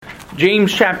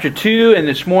James chapter 2, and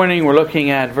this morning we're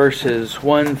looking at verses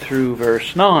 1 through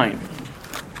verse 9.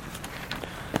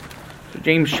 So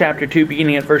James chapter 2,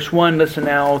 beginning at verse 1, listen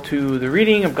now to the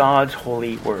reading of God's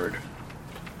holy word.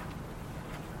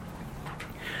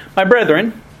 My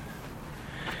brethren,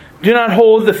 do not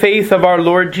hold the faith of our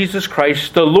Lord Jesus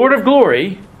Christ, the Lord of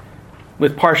glory,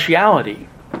 with partiality.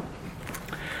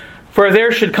 For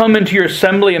there should come into your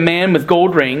assembly a man with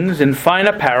gold rings and fine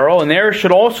apparel, and there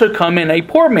should also come in a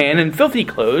poor man in filthy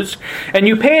clothes. And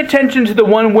you pay attention to the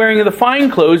one wearing the fine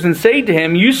clothes, and say to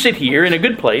him, you sit here in a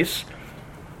good place.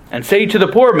 And say to the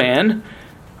poor man,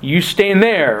 you stand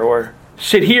there, or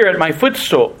sit here at my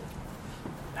footstool.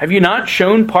 Have you not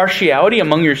shown partiality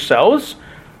among yourselves,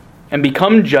 and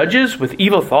become judges with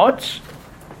evil thoughts?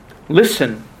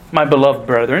 Listen, my beloved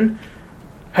brethren,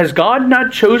 has God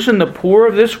not chosen the poor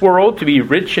of this world to be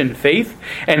rich in faith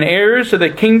and heirs of the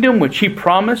kingdom which He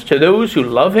promised to those who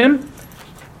love Him?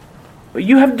 But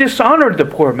you have dishonored the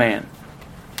poor man.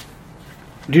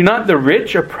 Do not the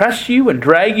rich oppress you and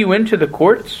drag you into the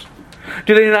courts?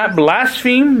 Do they not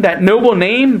blaspheme that noble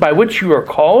name by which you are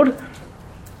called?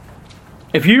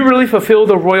 If you really fulfill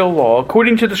the royal law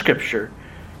according to the Scripture,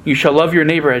 you shall love your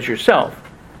neighbor as yourself.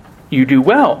 You do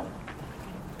well.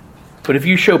 But if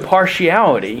you show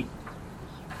partiality,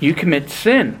 you commit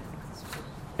sin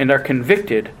and are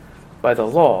convicted by the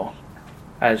law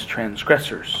as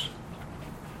transgressors.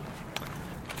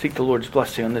 Seek the Lord's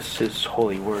blessing on this His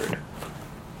holy word.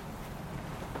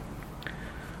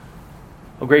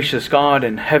 O gracious God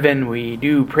in heaven, we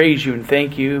do praise you and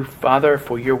thank you, Father,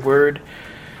 for your word,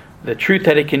 the truth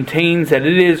that it contains, that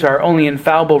it is our only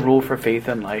infallible rule for faith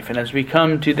and life. And as we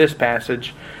come to this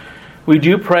passage, we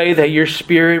do pray that your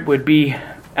Spirit would be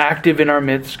active in our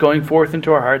midst, going forth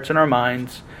into our hearts and our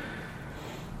minds,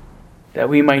 that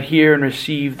we might hear and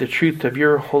receive the truth of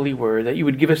your holy word, that you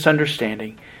would give us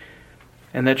understanding,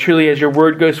 and that truly as your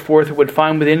word goes forth, it would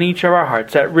find within each of our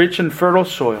hearts that rich and fertile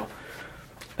soil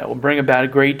that will bring about a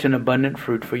great and abundant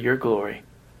fruit for your glory.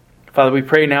 Father, we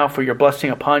pray now for your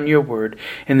blessing upon your word.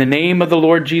 In the name of the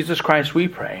Lord Jesus Christ we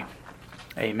pray.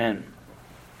 Amen.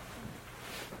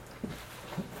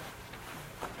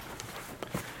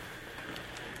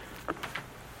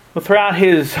 Well, throughout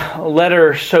his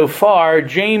letter so far,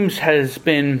 James has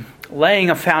been laying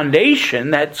a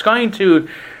foundation that's going to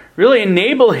really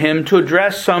enable him to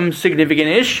address some significant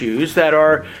issues that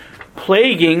are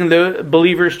plaguing the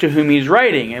believers to whom he's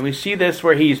writing. And we see this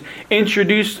where he's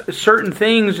introduced certain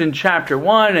things in chapter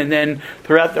 1, and then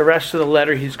throughout the rest of the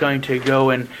letter he's going to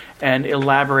go and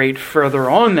elaborate further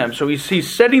on them. So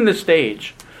he's setting the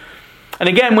stage. And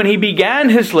again, when he began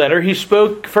his letter, he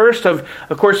spoke first of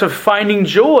course, of finding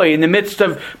joy in the midst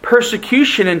of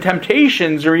persecution and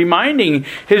temptations, reminding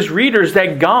his readers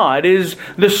that God is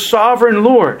the sovereign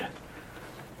Lord,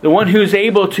 the one who's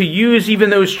able to use even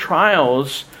those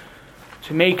trials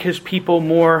to make his people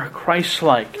more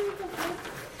Christ-like.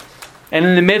 And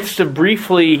in the midst of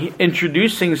briefly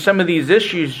introducing some of these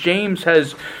issues, James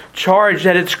has charged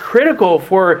that it's critical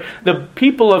for the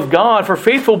people of God, for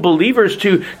faithful believers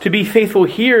to be faithful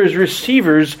hearers,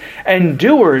 receivers, and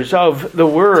doers of the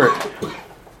word.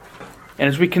 And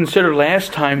as we considered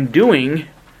last time, doing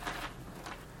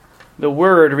the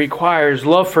word requires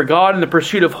love for God and the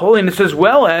pursuit of holiness, as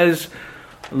well as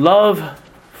love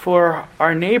for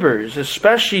our neighbors,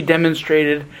 especially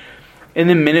demonstrated in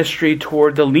the ministry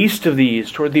toward the least of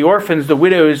these, toward the orphans, the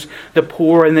widows, the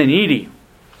poor, and the needy.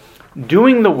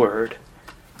 Doing the word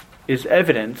is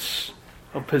evidence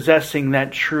of possessing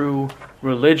that true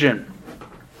religion.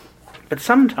 But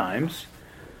sometimes,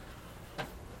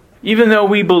 even though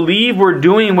we believe we're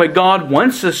doing what God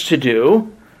wants us to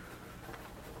do,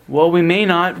 well, we may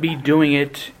not be doing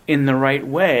it in the right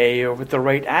way, or with the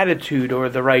right attitude, or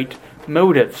the right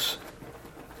motives.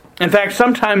 In fact,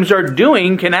 sometimes our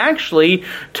doing can actually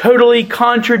totally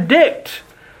contradict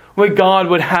what God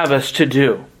would have us to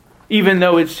do, even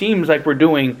though it seems like we're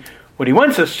doing what He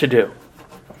wants us to do.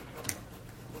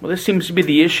 Well, this seems to be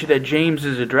the issue that James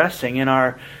is addressing in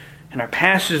our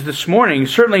passage this morning.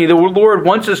 Certainly, the Lord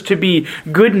wants us to be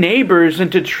good neighbors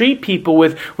and to treat people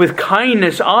with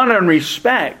kindness, honor, and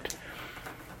respect.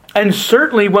 And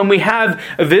certainly when we have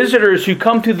visitors who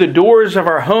come through the doors of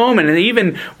our home and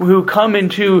even who come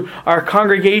into our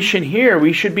congregation here,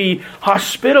 we should be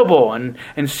hospitable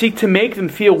and seek to make them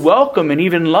feel welcome and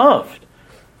even loved.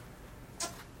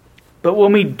 But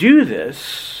when we do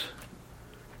this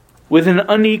with an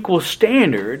unequal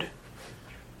standard,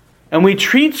 and we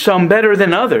treat some better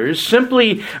than others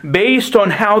simply based on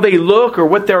how they look or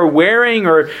what they're wearing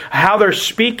or how they're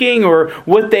speaking or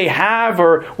what they have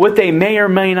or what they may or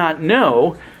may not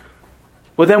know,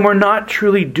 well, then we're not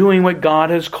truly doing what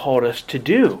God has called us to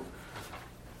do.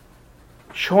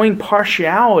 Showing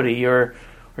partiality or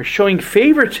showing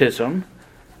favoritism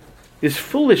is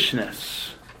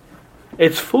foolishness.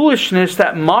 It's foolishness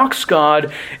that mocks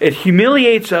God, it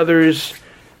humiliates others,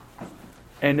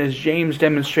 and as James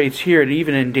demonstrates here, it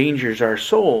even endangers our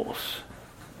souls.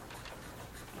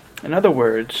 In other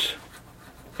words,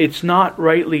 it's not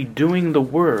rightly doing the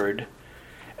word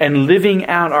and living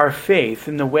out our faith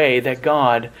in the way that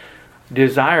God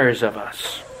desires of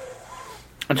us.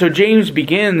 And so James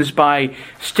begins by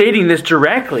stating this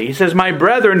directly. He says, "My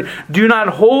brethren, do not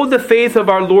hold the faith of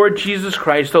our Lord Jesus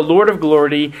Christ, the Lord of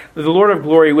glory,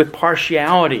 with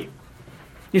partiality."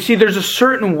 You see, there's a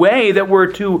certain way that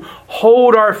we're to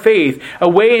hold our faith,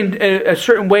 a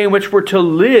certain way in which we're to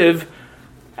live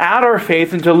out our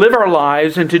faith and to live our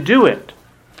lives and to do it.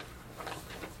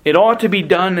 It ought to be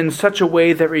done in such a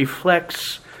way that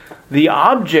reflects the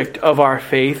object of our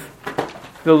faith,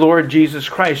 the Lord Jesus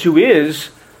Christ, who is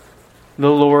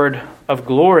the Lord of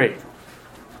glory.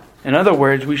 In other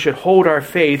words, we should hold our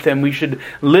faith and we should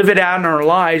live it out in our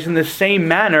lives in the same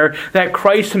manner that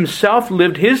Christ himself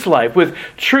lived his life, with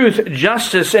truth,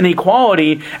 justice, and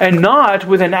equality, and not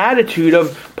with an attitude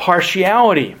of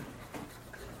partiality.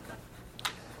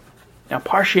 Now,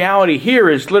 partiality here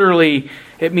is literally,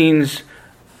 it means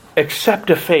accept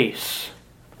a face.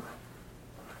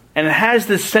 And it has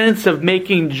the sense of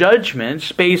making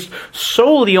judgments based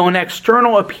solely on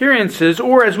external appearances,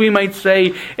 or as we might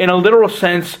say in a literal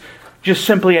sense, just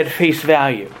simply at face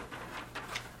value.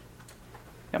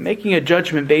 Now, making a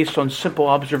judgment based on simple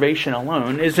observation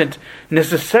alone isn't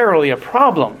necessarily a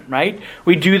problem, right?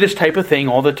 We do this type of thing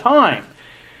all the time.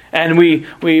 And we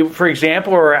for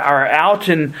example, are out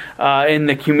in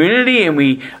the community, and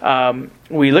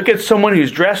we look at someone who's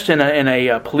dressed in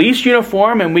a police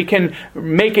uniform, and we can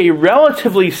make a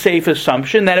relatively safe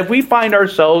assumption that if we find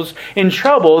ourselves in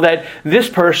trouble, that this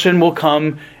person will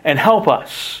come and help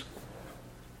us.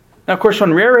 Now, of course,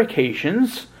 on rare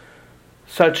occasions,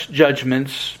 such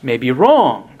judgments may be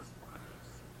wrong.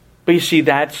 But you see,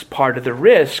 that's part of the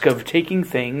risk of taking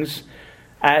things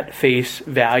at face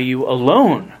value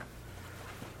alone.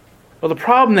 Well, the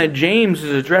problem that James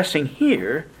is addressing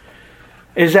here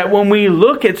is that when we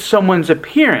look at someone's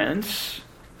appearance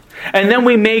and then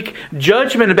we make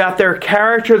judgment about their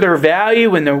character, their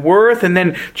value, and their worth, and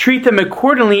then treat them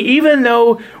accordingly, even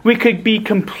though we could be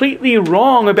completely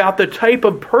wrong about the type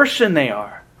of person they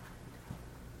are.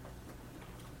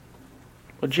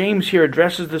 Well, James here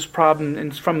addresses this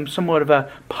problem from somewhat of a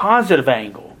positive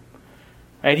angle.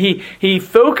 Right? He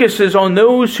focuses on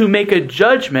those who make a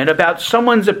judgment about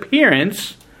someone's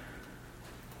appearance,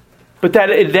 but that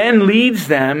it then leads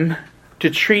them to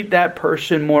treat that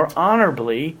person more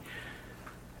honorably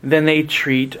than they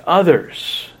treat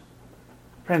others.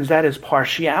 Friends, that is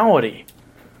partiality.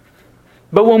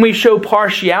 But when we show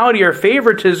partiality or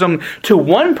favoritism to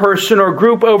one person or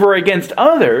group over against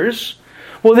others,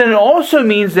 well, then it also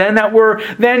means then that we're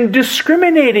then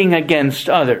discriminating against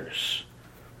others.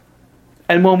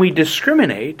 And when we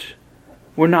discriminate,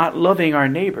 we're not loving our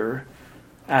neighbor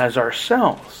as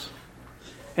ourselves.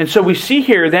 And so we see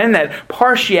here then that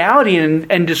partiality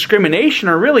and discrimination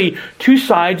are really two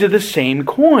sides of the same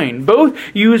coin. Both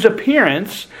use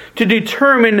appearance to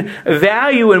determine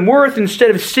value and worth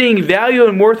instead of seeing value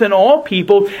and worth in all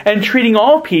people and treating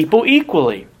all people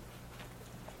equally.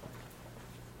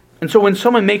 And so when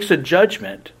someone makes a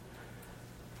judgment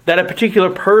that a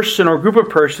particular person or group of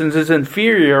persons is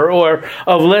inferior or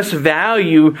of less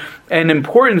value and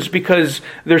importance because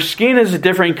their skin is a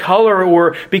different color,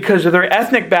 or because of their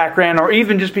ethnic background, or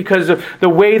even just because of the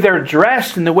way they're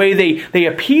dressed and the way they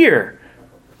appear,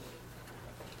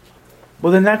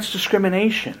 well, then that's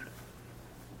discrimination.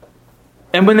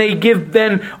 And when they give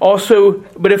then also,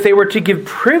 but if they were to give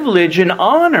privilege and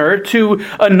honor to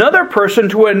another person,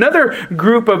 to another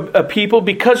group of people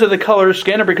because of the color of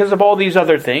skin or because of all these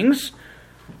other things,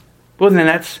 well, then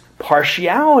that's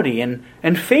partiality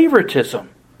and favoritism.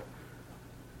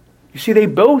 You see, they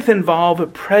both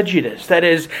involve prejudice. That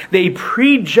is, they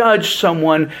prejudge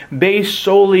someone based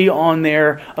solely on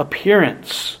their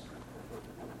appearance.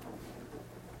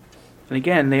 And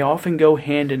again, they often go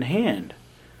hand in hand.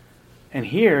 And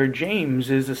here, James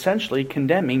is essentially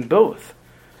condemning both.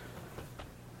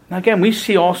 Now again, we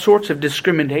see all sorts of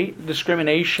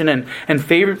discrimination and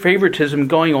favoritism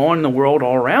going on in the world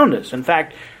all around us. In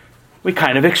fact, we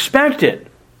kind of expect it.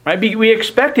 Right? We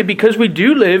expect it because we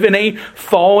do live in a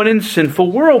fallen and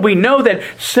sinful world. We know that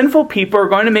sinful people are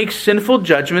going to make sinful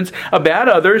judgments about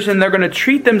others, and they're going to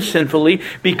treat them sinfully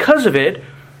because of it.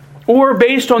 or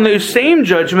based on those same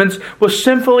judgments, will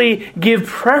simply give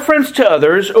preference to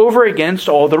others over against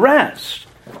all the rest.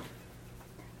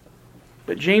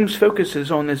 But James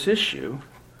focuses on this issue,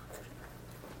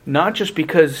 not just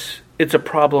because it's a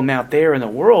problem out there in the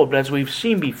world, but as we've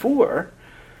seen before,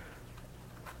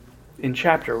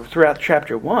 throughout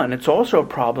chapter 1, it's also a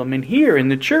problem in here, in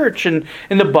the church, and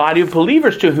in the body of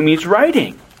believers to whom he's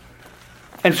writing.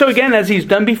 And so again, as he's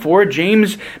done before,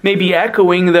 James may be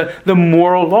echoing the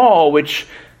moral law, which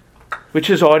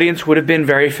his audience would have been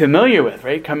very familiar with,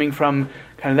 right? Coming from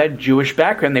kind of that Jewish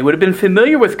background. They would have been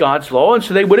familiar with God's law, and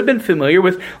so they would have been familiar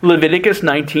with Leviticus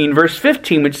 19, verse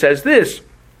 15, which says this: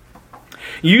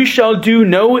 "You shall do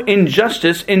no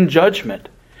injustice in judgment.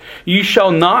 You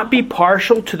shall not be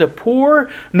partial to the poor,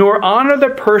 nor honor the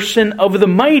person of the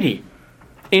mighty.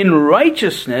 In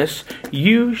righteousness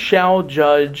you shall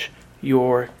judge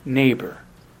your neighbor."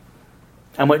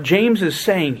 And what James is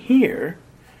saying here,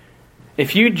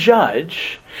 if you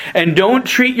judge and don't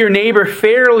treat your neighbor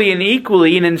fairly and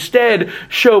equally, and instead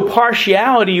show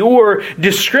partiality or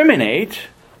discriminate,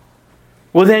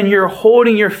 well, then you're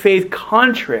holding your faith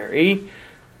contrary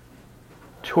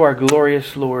to our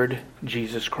glorious Lord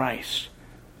Jesus Christ.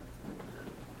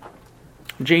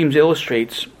 James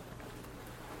illustrates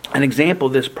an example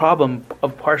of this problem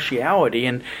of partiality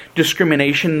and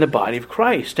discrimination in the body of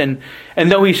Christ. And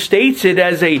though he states it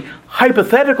as a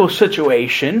hypothetical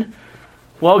situation,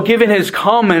 well, given his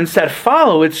comments that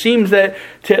follow, it seems that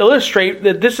to illustrate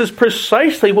that this is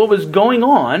precisely what was going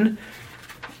on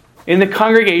in the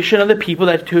congregation of the people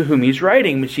to whom he's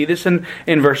writing. We see this in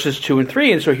verses 2 and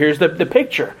 3. And so here's the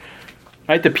picture.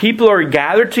 Right? The people are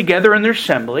gathered together in their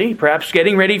assembly, perhaps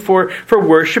getting ready for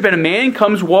worship, and a man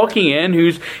comes walking in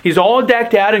he's all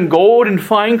decked out in gold and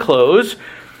fine clothes.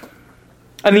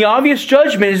 And the obvious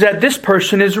judgment is that this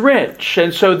person is rich.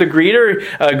 And so the greeter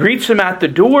greets him at the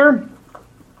door,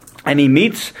 and he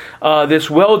meets this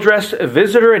well-dressed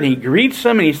visitor, and he greets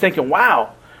him, and he's thinking,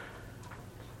 wow,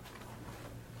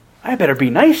 I better be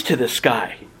nice to this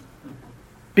guy,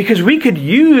 because we could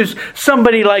use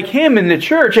somebody like him in the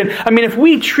church. And I mean, if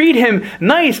we treat him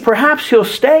nice, perhaps he'll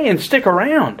stay and stick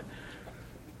around.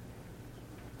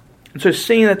 And so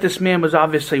seeing that this man was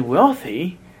obviously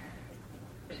wealthy,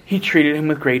 he treated him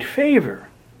with great favor.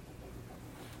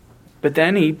 But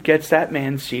then he gets that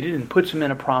man seated and puts him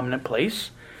in a prominent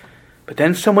place. But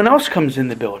then someone else comes in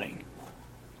the building.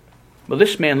 Well,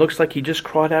 this man looks like he just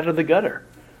crawled out of the gutter.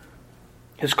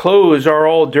 His clothes are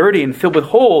all dirty and filled with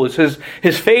holes.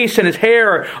 His face and his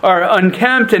hair are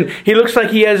unkempt, and he looks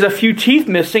like he has a few teeth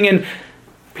missing, and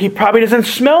he probably doesn't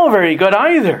smell very good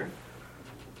either.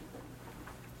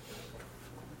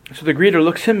 So the greeter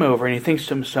looks him over, and he thinks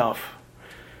to himself,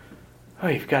 oh,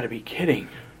 you've got to be kidding.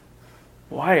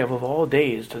 Why, of all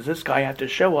days, does this guy have to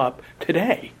show up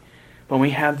today when we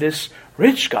have this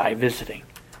rich guy visiting?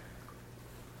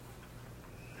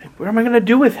 What am I going to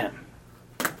do with him?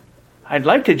 I'd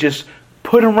like to just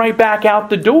put him right back out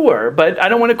the door, but I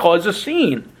don't want to cause a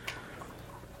scene.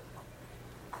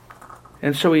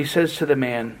 And so he says to the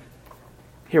man,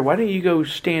 here, why don't you go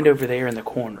stand over there in the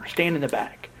corner, stand in the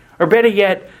back. Or better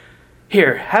yet,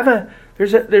 here,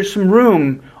 there's some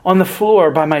room on the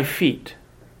floor by my feet.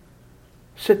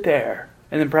 Sit there.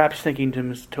 And then perhaps thinking to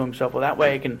himself, well, that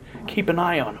way I can keep an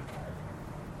eye on him.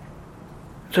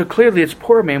 So clearly this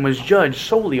poor man was judged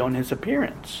solely on his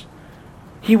appearance.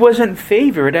 He wasn't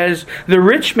favored as the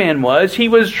rich man was. He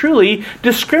was truly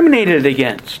discriminated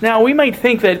against. Now, we might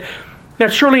think that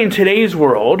surely in today's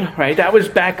world, right, that was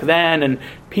back then and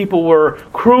people were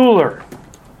crueler.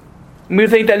 And we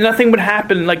think that nothing would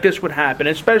happen like this would happen,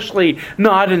 especially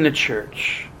not in the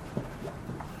church.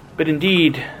 But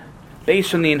indeed,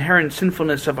 based on the inherent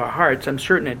sinfulness of our hearts, I'm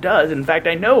certain it does. In fact,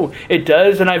 I know it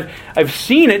does, and I've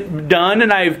seen it done,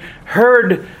 and I've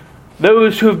heard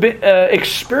those who have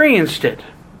experienced it.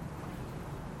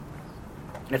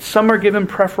 That some are given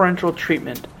preferential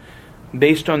treatment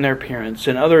based on their appearance,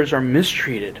 and others are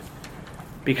mistreated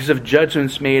because of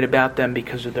judgments made about them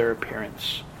because of their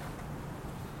appearance.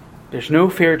 There's no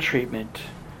fair treatment,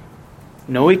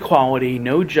 no equality,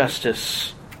 no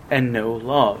justice, and no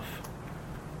love.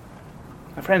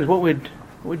 My friends, what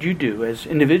would you do as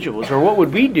individuals, or what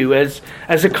would we do as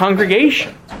a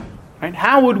congregation? Right?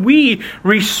 How would we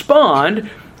respond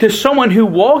to someone who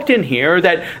walked in here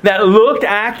that looked,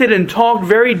 acted, and talked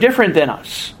very different than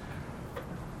us?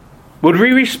 Would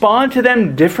we respond to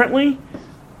them differently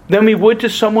than we would to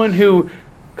someone who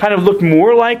kind of looked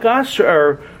more like us,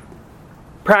 or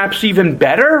perhaps even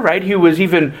better, right? Who was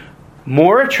even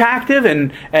more attractive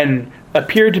and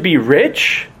appeared to be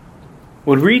rich?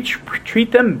 Would we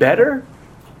treat them better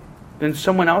than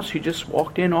someone else who just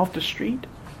walked in off the street?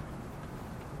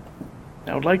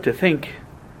 I would like to think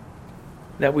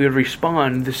that we would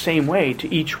respond the same way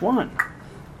to each one,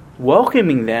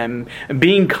 welcoming them, and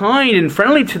being kind and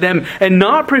friendly to them, and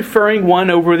not preferring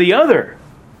one over the other.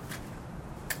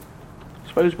 I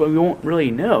suppose, but we won't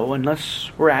really know unless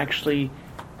we're actually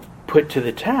put to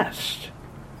the test.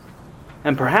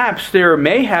 And perhaps there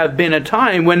may have been a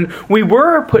time when we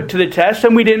were put to the test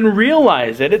and we didn't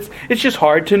realize it. It's just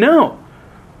hard to know.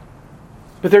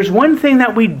 But there's one thing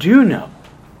that we do know.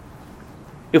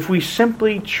 If we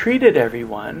simply treated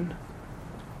everyone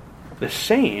the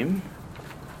same,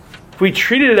 if we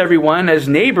treated everyone as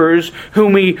neighbors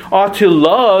whom we ought to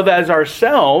love as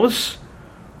ourselves,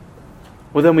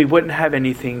 well, then we wouldn't have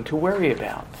anything to worry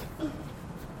about.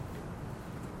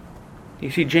 You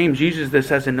see, James uses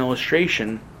this as an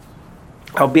illustration,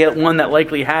 albeit one that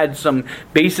likely had some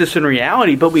basis in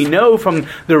reality, but we know from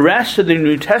the rest of the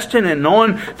New Testament and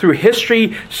on through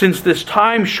history since this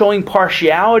time, showing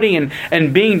partiality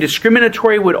and being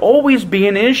discriminatory would always be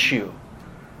an issue.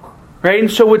 Right?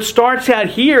 And so what starts out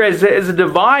here as a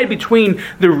divide between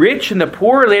the rich and the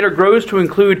poor later grows to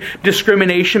include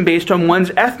discrimination based on one's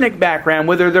ethnic background,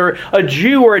 whether they're a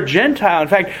Jew or a Gentile. In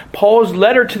fact, Paul's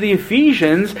letter to the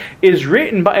Ephesians is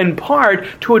written in part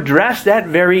to address that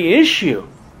very issue.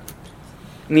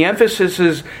 And the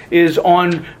emphasis is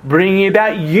on bringing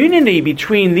about unity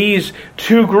between these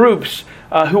two groups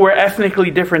who are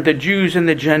ethnically different, the Jews and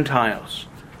the Gentiles,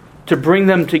 to bring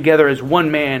them together as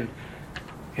one man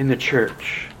in the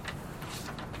church.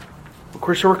 Of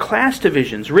course, there were class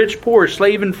divisions, rich, poor,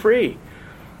 slave and free,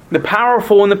 the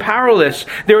powerful and the powerless.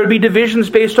 There would be divisions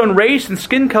based on race and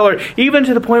skin color, even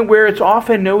to the point where it's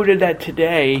often noted that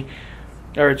today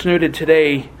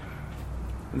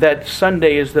that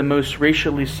Sunday is the most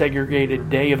racially segregated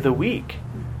day of the week.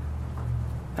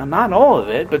 Now, not all of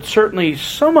it, but certainly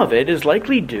some of it is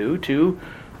likely due to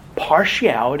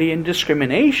partiality and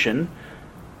discrimination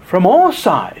from all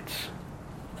sides.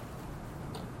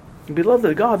 Beloved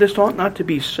of God, this ought not to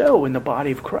be so in the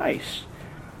body of Christ.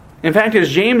 In fact, as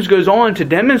James goes on to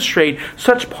demonstrate,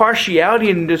 such partiality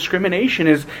and discrimination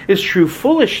is true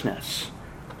foolishness.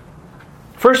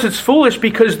 First, it's foolish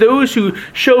because those who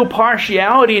show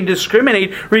partiality and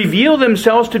discriminate reveal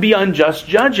themselves to be unjust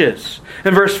judges.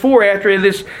 In verse 4, after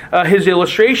his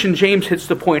illustration, James hits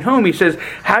the point home. He says,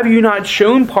 "Have you not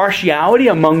shown partiality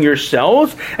among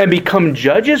yourselves and become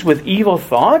judges with evil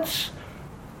thoughts?"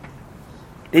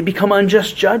 They become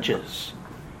unjust judges.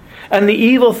 And the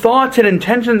evil thoughts and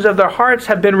intentions of their hearts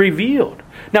have been revealed.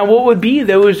 Now, what would be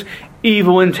those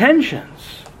evil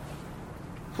intentions?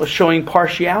 Well, showing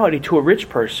partiality to a rich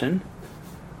person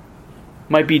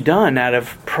might be done out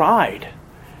of pride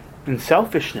and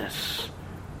selfishness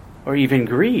or even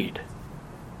greed.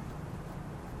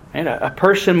 And a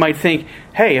person might think,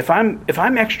 hey, if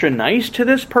I'm extra nice to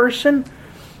this person,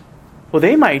 well,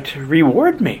 they might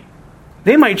reward me.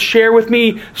 They might share with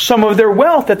me some of their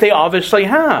wealth that they obviously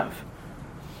have.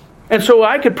 And so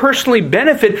I could personally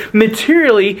benefit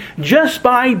materially just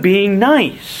by being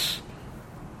nice.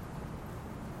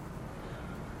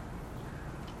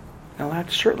 Now,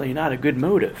 that's certainly not a good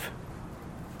motive.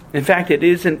 In fact, it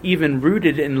isn't even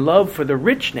rooted in love for the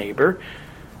rich neighbor,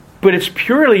 but it's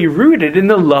purely rooted in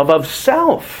the love of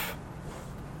self,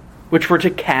 which we're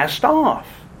to cast off.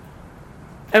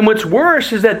 And what's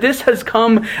worse is that this has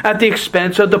come at the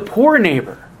expense of the poor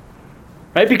neighbor.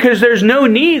 Right? Because there's no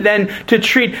need then to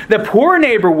treat the poor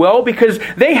neighbor well because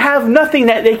they have nothing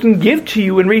that they can give to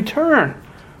you in return.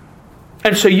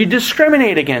 And so you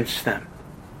discriminate against them.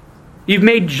 You've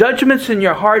made judgments in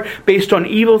your heart based on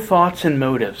evil thoughts and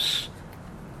motives.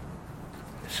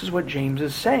 This is what James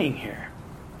is saying here.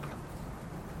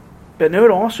 But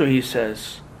note also, he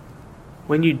says,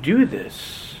 when you do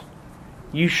this,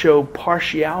 you show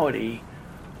partiality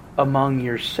among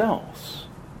yourselves.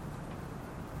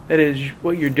 That is,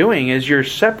 what you're doing is you're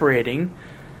separating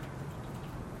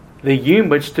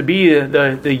what's to be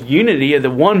the unity of the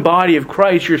one body of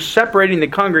Christ. You're separating the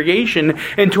congregation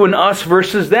into an us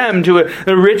versus them, to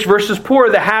a rich versus poor,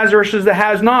 the has versus the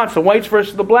has-nots, the whites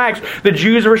versus the blacks, the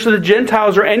Jews versus the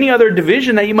Gentiles, or any other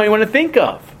division that you might want to think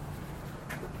of.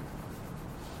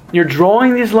 You're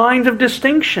drawing these lines of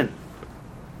distinction.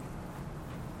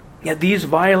 Yet these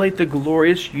violate the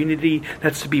glorious unity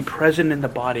that's to be present in the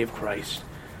body of Christ.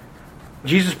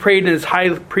 Jesus prayed in his high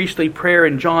priestly prayer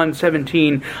in John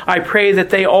 17, "I pray that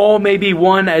they all may be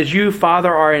one as you,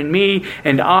 Father, are in me,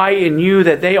 and I in you,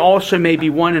 that they also may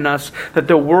be one in us, that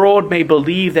the world may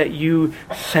believe that you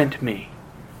sent me."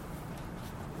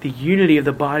 The unity of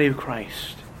the body of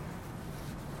Christ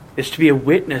is to be a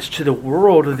witness to the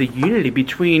world of the unity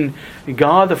between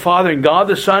God the Father and God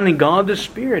the Son and God the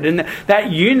Spirit. And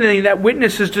that unity, that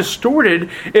witness is distorted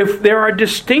if there are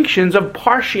distinctions of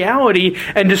partiality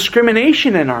and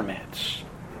discrimination in our midst.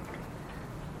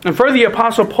 And further, the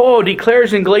Apostle Paul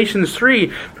declares in Galatians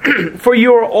 3, "For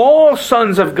you are all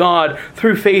sons of God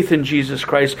through faith in Jesus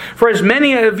Christ. For as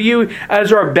many of you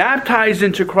as are baptized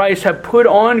into Christ have put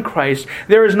on Christ.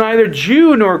 There is neither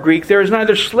Jew nor Greek. There is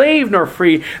neither slave nor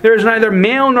free. There is neither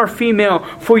male nor female.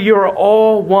 For you are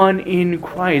all one in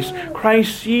Christ."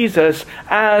 Christ sees us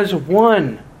as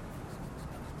one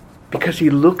because He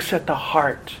looks at the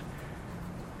heart,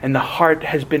 and the heart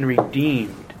has been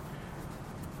redeemed.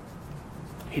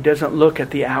 He doesn't look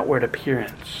at the outward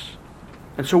appearance.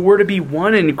 And so we're to be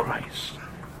one in Christ.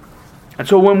 And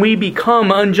so when we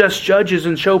become unjust judges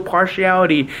and show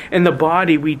partiality in the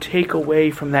body, we take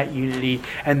away from that unity,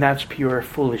 and that's pure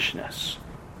foolishness.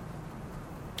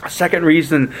 A second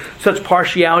reason such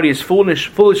partiality is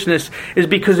foolishness is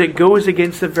because it goes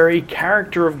against the very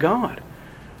character of God.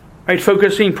 Right,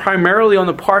 focusing primarily on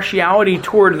the partiality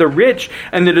toward the rich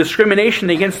and the discrimination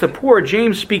against the poor,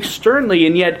 James speaks sternly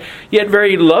and yet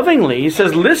very lovingly. He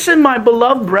says, "Listen, my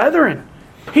beloved brethren."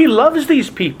 He loves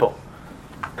these people,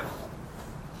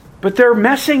 but they're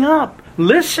messing up.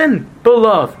 Listen,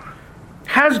 beloved.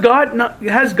 Has God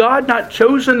not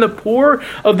chosen the poor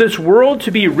of this world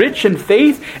to be rich in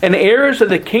faith and heirs of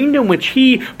the kingdom which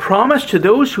He promised to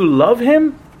those who love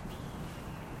Him?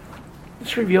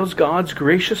 This reveals God's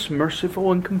gracious,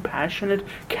 merciful, and compassionate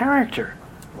character.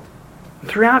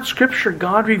 Throughout Scripture,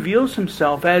 God reveals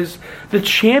Himself as the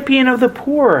champion of the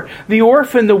poor, the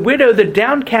orphan, the widow, the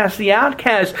downcast, the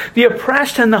outcast, the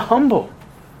oppressed, and the humble.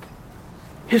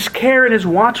 His care and His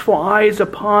watchful eye is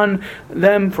upon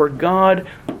them, for God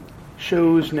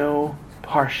shows no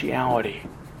partiality.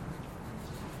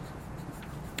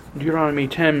 Deuteronomy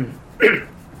 10,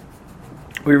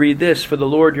 we read this, "For the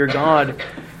Lord your God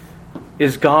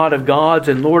is God of gods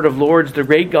and Lord of lords, the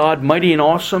great God, mighty and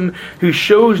awesome, who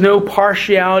shows no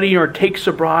partiality nor takes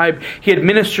a bribe. He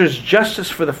administers justice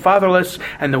for the fatherless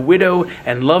and the widow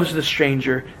and loves the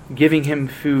stranger, giving him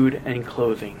food and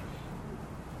clothing."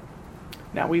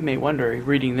 Now we may wonder,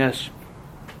 reading this,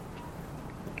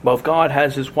 well, if God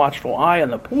has His watchful eye on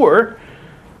the poor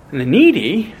and the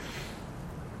needy,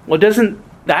 well, doesn't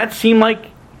that seem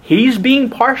like He's being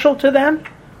partial to them?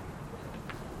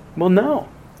 Well, no.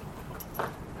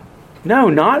 No,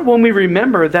 not when we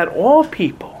remember that all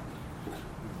people,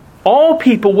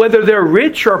 whether they're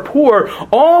rich or poor,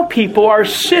 all people are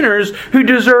sinners who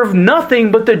deserve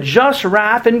nothing but the just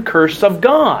wrath and curse of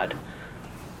God.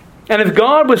 And if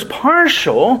God was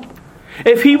partial,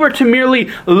 if He were to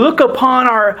merely look upon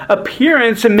our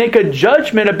appearance and make a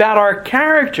judgment about our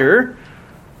character,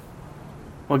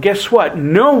 well, guess what?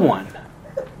 No one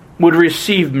would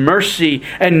receive mercy,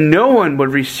 and no one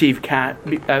would receive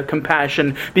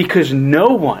compassion, because no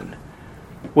one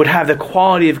would have the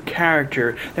quality of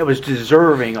character that was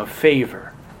deserving of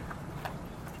favor.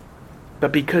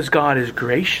 But because God is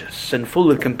gracious and full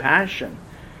of compassion,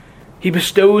 He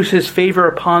bestows His favor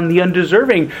upon the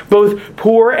undeserving, both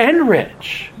poor and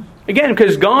rich. Again,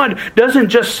 because God doesn't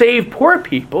just save poor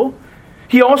people,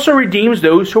 He also redeems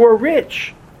those who are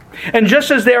rich. And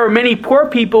just as there are many poor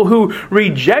people who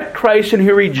reject Christ and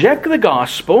who reject the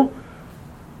gospel,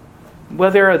 well,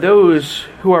 there are those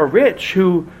who are rich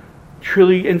who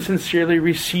truly and sincerely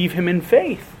receive Him in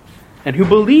faith and who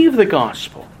believe the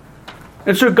gospel.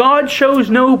 And so God shows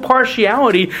no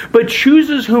partiality, but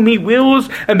chooses whom He wills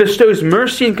and bestows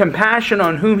mercy and compassion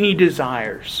on whom He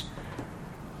desires.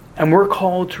 And we're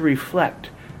called to reflect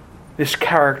this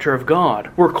character of God.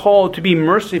 We're called to be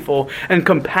merciful and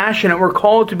compassionate. We're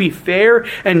called to be fair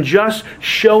and just,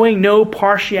 showing no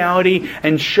partiality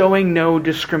and showing no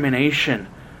discrimination.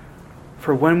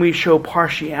 For when we show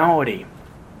partiality,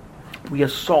 we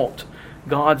assault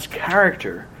God's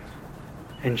character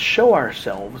and show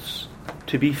ourselves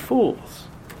to be fools.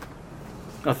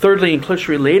 Now, thirdly, and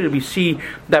closely related, we see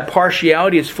that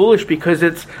partiality is foolish because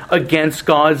it's against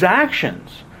God's actions.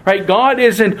 Right? God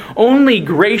isn't only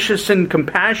gracious and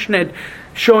compassionate,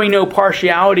 showing no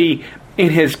partiality in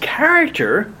His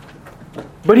character,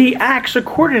 but He acts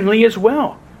accordingly as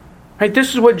well. Right?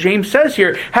 This is what James says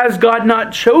here. Has God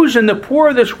not chosen the poor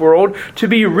of this world to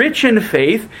be rich in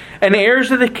faith and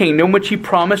heirs of the kingdom which He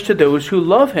promised to those who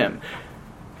love Him?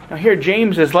 Now here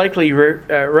James is likely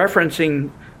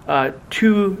referencing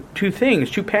two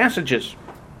passages.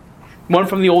 One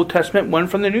from the Old Testament, one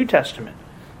from the New Testament.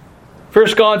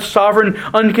 First, God's sovereign,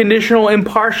 unconditional,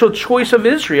 impartial choice of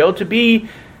Israel to be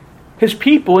his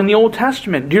people in the Old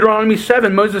Testament. Deuteronomy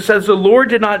 7, Moses says, "The Lord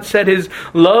did not set his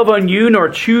love on you, nor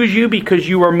choose you because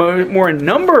you were more in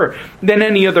number than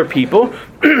any other people,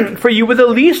 for you were the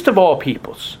least of all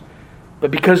peoples.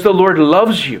 But because the Lord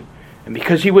loves you, and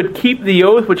because he would keep the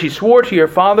oath which he swore to your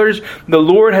fathers, the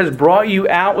Lord has brought you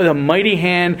out with a mighty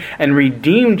hand and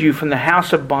redeemed you from the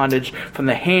house of bondage, from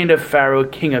the hand of Pharaoh,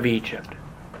 king of Egypt."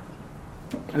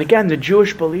 And again, the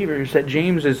Jewish believers that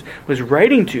James was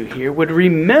writing to here would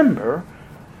remember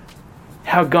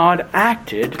how God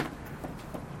acted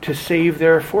to save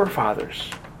their forefathers.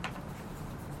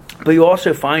 But you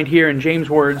also find here in James'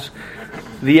 words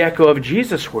the echo of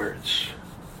Jesus' words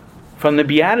from the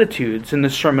Beatitudes in the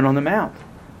Sermon on the Mount.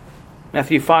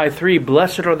 Matthew 5:3,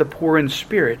 "Blessed are the poor in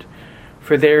spirit,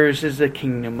 for theirs is the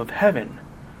kingdom of heaven."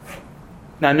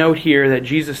 Now note here that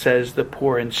Jesus says the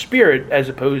poor in spirit as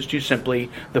opposed to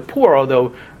simply the poor,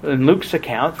 although in Luke's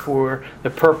account, for the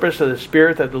purpose of the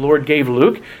spirit that the Lord gave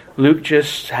Luke, Luke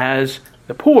just has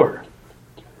the poor.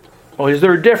 Well, is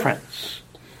there a difference?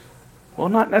 Well,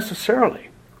 not necessarily.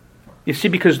 You see,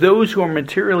 because those who are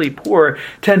materially poor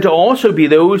tend to also be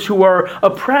those who are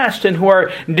oppressed and who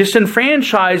are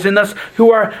disenfranchised, and thus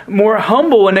who are more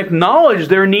humble and acknowledge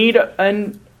their need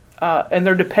and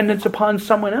their dependence upon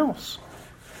someone else.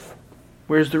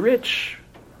 Whereas the rich,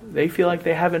 they feel like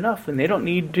they have enough and they don't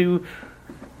need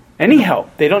any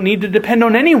help. They don't need to depend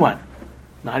on anyone,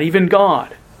 not even God.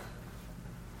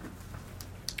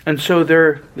 And so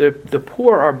the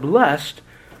poor are blessed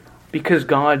because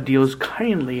God deals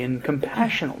kindly and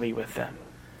compassionately with them.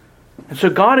 And so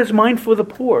God is mindful of the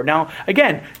poor. Now,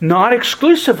 again, not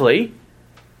exclusively,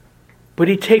 but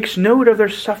he takes note of their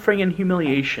suffering and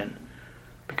humiliation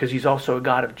because he's also a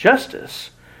God of justice.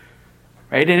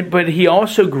 Right? But he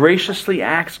also graciously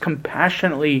acts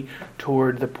compassionately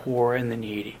toward the poor and the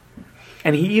needy.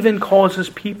 And he even calls his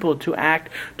people to act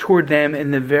toward them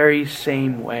in the very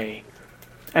same way.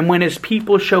 And when his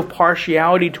people show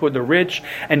partiality toward the rich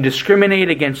and discriminate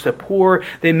against the poor,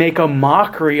 they make a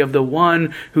mockery of the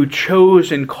one who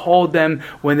chose and called them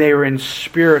when they were in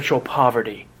spiritual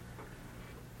poverty.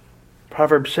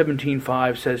 Proverbs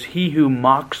 17:5 says, "He who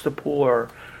mocks the poor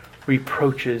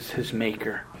reproaches his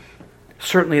maker."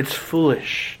 Certainly it's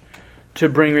foolish to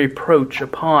bring reproach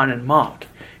upon and mock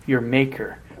your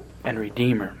Maker and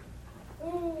Redeemer.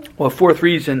 Well, a fourth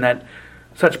reason that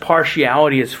such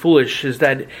partiality is foolish is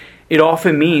that it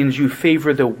often means you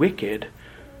favor the wicked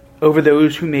over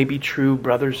those who may be true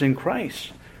brothers in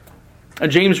Christ.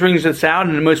 James brings this out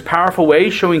in the most powerful way,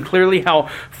 showing clearly how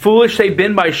foolish they've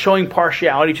been by showing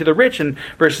partiality to the rich. In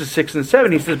verses 6 and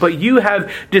 7, he says, "But you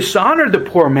have dishonored the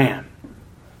poor man.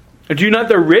 Do not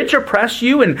the rich oppress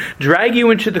you and drag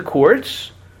you into the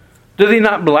courts? Do they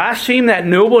not blaspheme that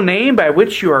noble name by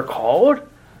which you are called?"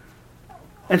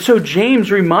 And so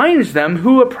James reminds them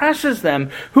who oppresses them.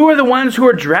 Who are the ones who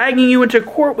are dragging you into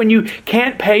court when you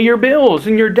can't pay your bills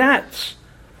and your debts?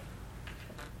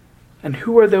 And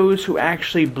who are those who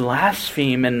actually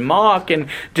blaspheme and mock and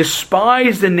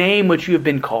despise the name which you have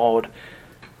been called?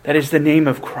 That is the name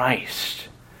of Christ.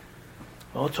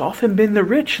 Well, it's often been the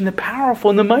rich and the powerful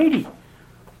and the mighty.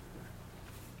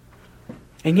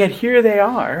 And yet here they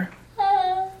are,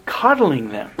 coddling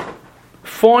them,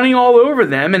 fawning all over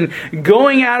them, and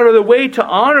going out of the way to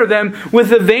honor them with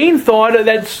the vain thought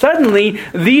that suddenly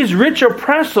these rich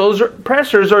oppressors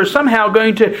are somehow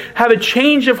going to have a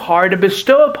change of heart and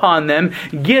bestow upon them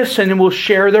gifts and will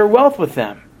share their wealth with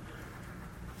them.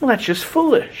 Well, that's just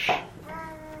foolish.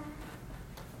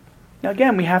 Now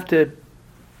again, we have to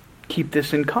keep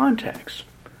this in context.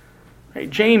 Right?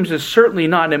 James is certainly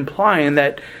not implying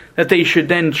that they should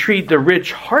then treat the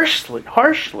rich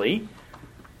harshly.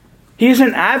 He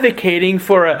isn't advocating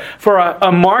for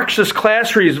a Marxist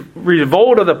class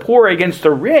revolt of the poor against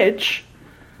the rich.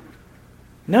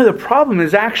 No, the problem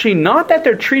is actually not that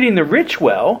they're treating the rich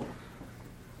well.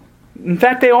 In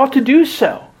fact, they ought to do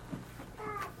so.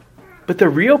 But the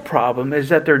real problem is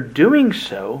that they're doing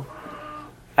so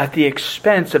at the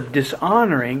expense of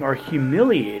dishonoring or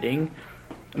humiliating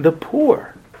the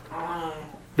poor.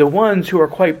 The ones who are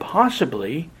quite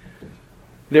possibly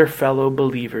their fellow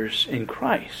believers in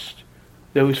Christ.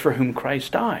 Those for whom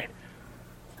Christ died.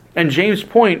 And James'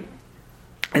 point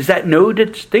is that no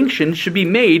distinction should be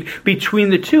made between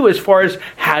the two as far as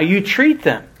how you treat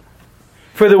them.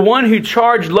 For the one who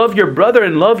charged, "Love your brother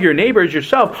and love your neighbor as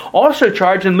yourself," also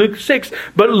charged in Luke 6,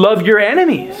 "But love your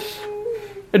enemies.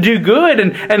 Do good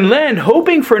and lend,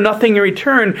 hoping for nothing in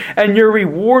return, and your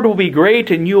reward will be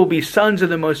great, and you will be sons of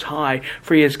the Most High,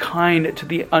 for he is kind to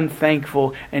the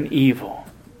unthankful and evil."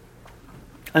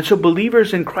 And so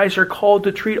believers in Christ are called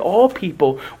to treat all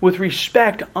people with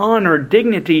respect, honor,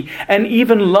 dignity, and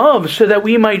even love, so that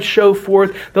we might show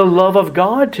forth the love of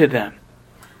God to them.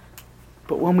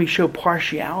 But when we show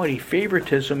partiality,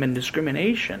 favoritism, and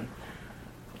discrimination,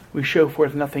 we show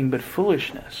forth nothing but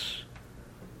foolishness.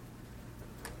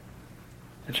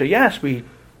 And so yes,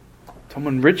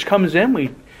 someone rich comes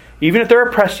in, even if they're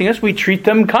oppressing us, we treat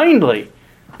them kindly.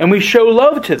 And we show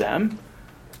love to them.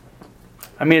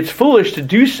 I mean, it's foolish to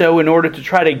do so in order to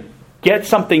try to get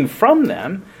something from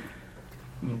them.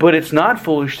 But it's not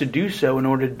foolish to do so in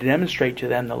order to demonstrate to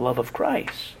them the love of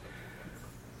Christ.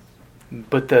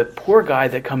 But the poor guy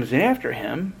that comes in after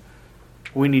him,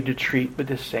 we need to treat with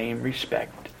the same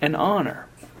respect and honor.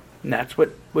 And that's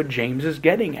what James is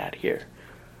getting at here.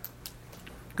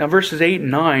 Now verses 8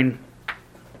 and 9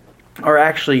 are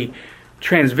actually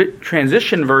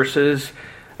transition verses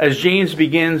as James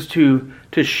begins to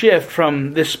shift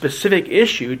from this specific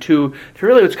issue to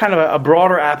really what's kind of a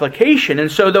broader application.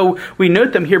 And so though we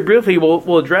note them here briefly,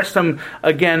 we'll address them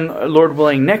again, Lord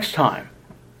willing, next time.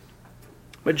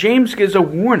 But James gives a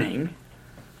warning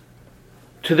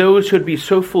to those who would be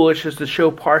so foolish as to show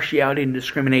partiality and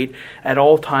discriminate at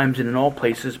all times and in all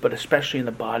places, but especially in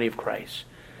the body of Christ.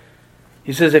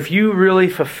 He says, if you really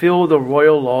fulfill the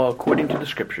royal law according to the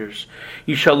Scriptures,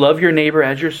 you shall love your neighbor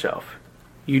as yourself.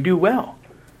 You do well.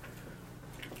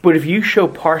 But if you show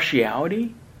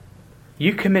partiality,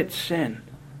 you commit sin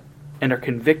and are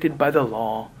convicted by the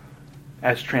law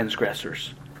as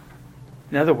transgressors.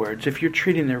 In other words, if you're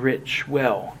treating the rich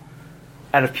well,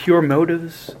 out of pure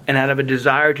motives and out of a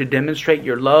desire to demonstrate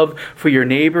your love for your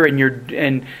neighbor and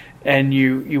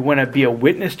you want to be a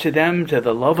witness to them, to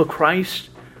the love of Christ,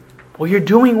 well, you're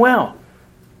doing well.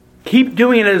 Keep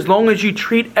doing it as long as you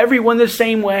treat everyone the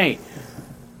same way.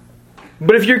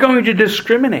 But if you're going to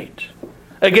discriminate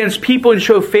against people and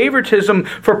show favoritism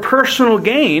for personal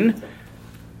gain,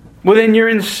 well, then you're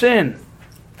in sin.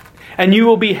 And you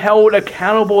will be held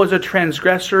accountable as a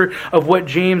transgressor of what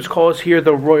James calls here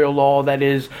the royal law, that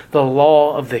is, the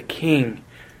law of the King.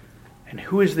 And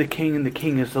who is the King? And the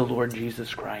King is the Lord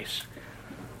Jesus Christ.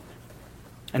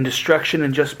 And destruction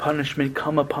and just punishment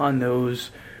come upon those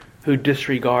who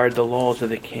disregard the laws of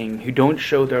the King, who don't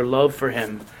show their love for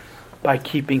Him by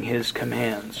keeping His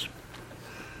commands.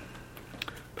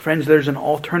 Friends, there's an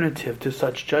alternative to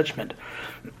such judgment.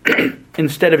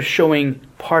 Instead of showing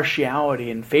partiality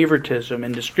and favoritism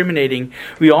and discriminating,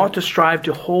 we ought to strive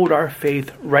to hold our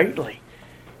faith rightly.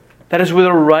 That is, with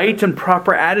a right and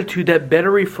proper attitude that better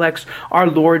reflects our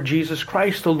Lord Jesus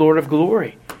Christ, the Lord of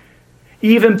glory.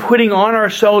 Even putting on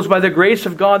ourselves by the grace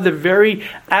of God the very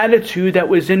attitude that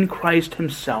was in Christ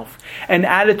Himself. An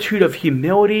attitude of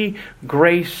humility,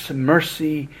 grace,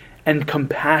 mercy, and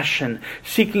compassion,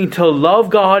 seeking to love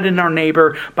God and our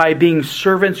neighbor by being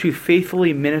servants who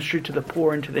faithfully minister to the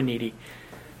poor and to the needy,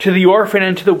 to the orphan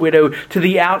and to the widow, to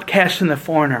the outcast and the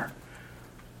foreigner.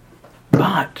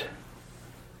 But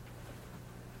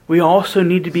we also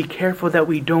need to be careful that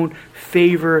we don't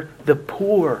favor the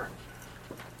poor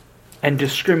and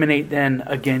discriminate then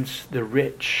against the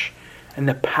rich and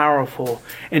the powerful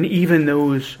and even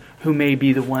those who may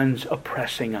be the ones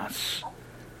oppressing us.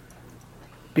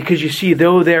 Because you see,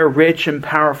 though they're rich and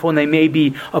powerful and they may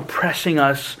be oppressing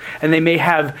us and they may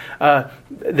have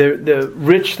the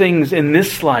rich things in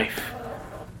this life,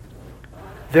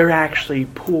 they're actually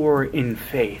poor in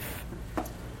faith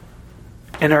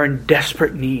and are in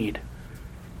desperate need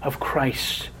of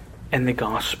Christ and the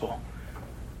gospel,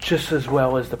 just as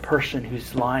well as the person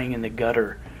who's lying in the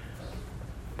gutter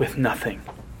with nothing.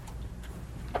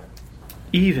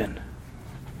 Even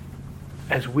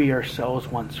as we ourselves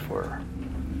once were.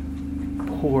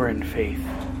 Poor in faith,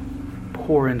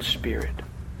 poor in spirit.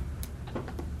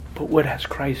 But what has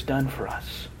Christ done for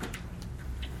us?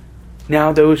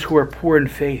 Now those who are poor in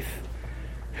faith,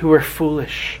 who are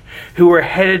foolish, who are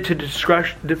headed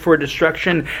for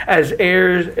destruction as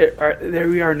heirs, there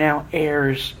we are now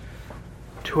heirs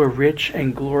to a rich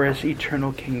and glorious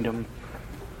eternal kingdom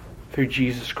through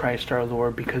Jesus Christ our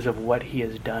Lord, because of what He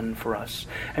has done for us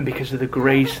and because of the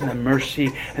grace and the mercy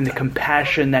and the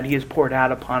compassion that He has poured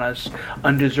out upon us,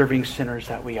 undeserving sinners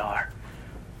that we are.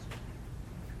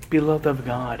 Beloved of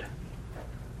God,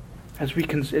 as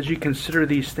you consider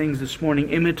these things this morning,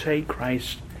 imitate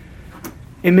Christ.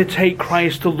 Imitate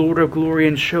Christ, the Lord of glory,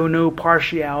 and show no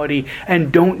partiality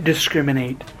and don't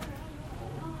discriminate,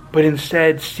 but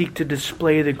instead seek to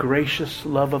display the gracious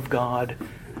love of God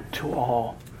to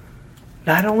all.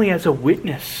 Not only as a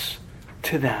witness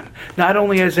to them, not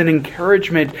only as an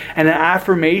encouragement and an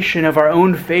affirmation of our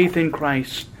own faith in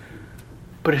Christ,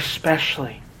 but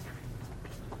especially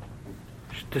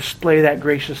display that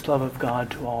gracious love of God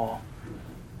to all,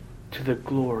 to the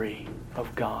glory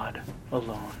of God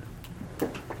alone.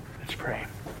 Let's pray.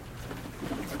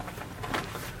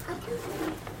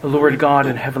 Lord God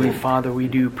and Heavenly Father, we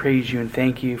do praise you and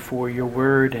thank you for your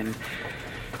word and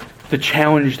the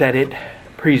challenge that it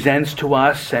presents to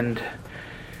us. And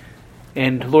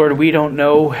Lord, we don't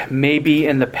know, maybe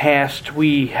in the past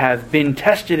we have been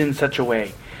tested in such a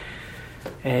way.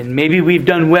 And maybe we've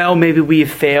done well, maybe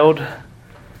we've failed.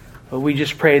 But we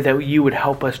just pray that you would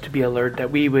help us to be alert,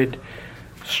 that we would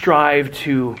strive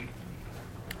to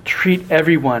treat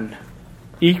everyone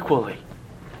equally,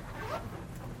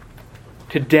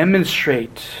 to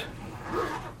demonstrate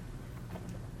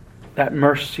that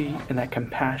mercy and that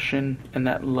compassion and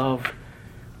that love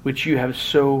which you have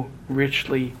so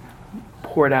richly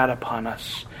poured out upon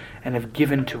us and have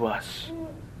given to us.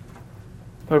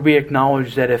 Lord, we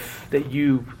acknowledge that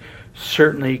you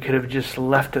certainly could have just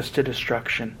left us to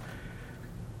destruction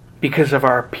because of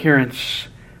our appearance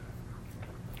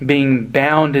being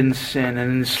bound in sin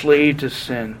and enslaved to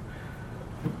sin.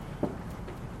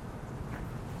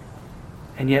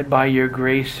 And yet by your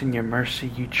grace and your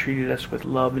mercy, you treated us with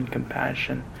love and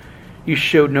compassion. You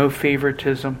showed no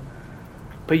favoritism,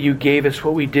 but you gave us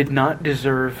what we did not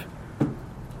deserve,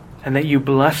 and that you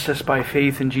blessed us by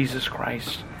faith in Jesus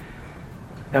Christ,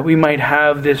 that we might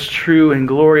have this true and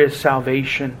glorious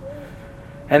salvation,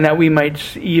 and that we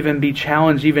might even be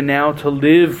challenged even now to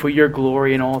live for your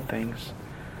glory in all things.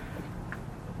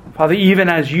 Father, even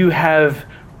as you have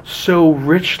so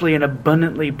richly and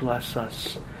abundantly blessed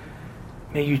us,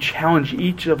 may you challenge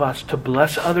each of us to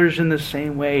bless others in the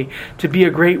same way, to be a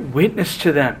great witness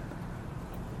to them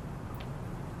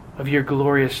of your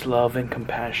glorious love and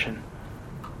compassion,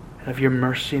 and of your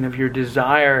mercy and of your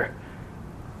desire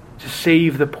to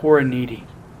save the poor and needy,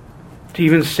 to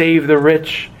even save the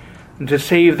rich, and to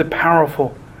save the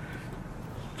powerful,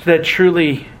 so that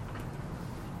truly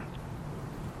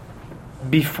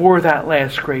before that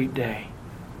last great day,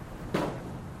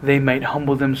 they might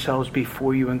humble themselves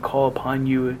before you and call upon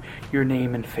you, your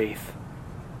name in faith.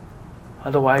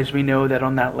 Otherwise, we know that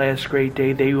on that last great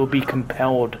day, they will be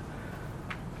compelled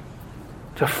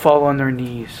to fall on their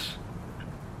knees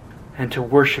and to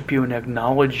worship you and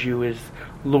acknowledge you as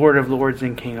Lord of Lords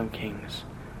and King of Kings.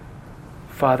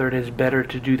 Father, it is better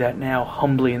to do that now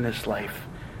humbly in this life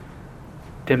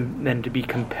than to be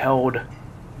compelled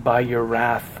by your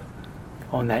wrath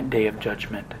on that day of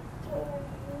judgment.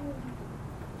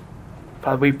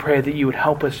 Father, we pray that you would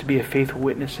help us to be a faithful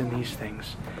witness in these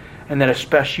things, and that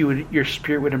especially your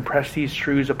Spirit would impress these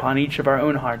truths upon each of our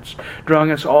own hearts,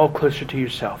 drawing us all closer to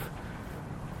yourself,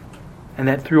 and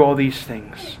that through all these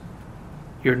things,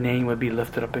 your name would be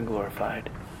lifted up and glorified,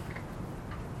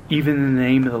 even in the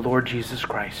name of the Lord Jesus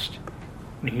Christ,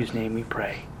 in whose name we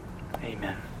pray.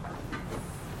 Amen.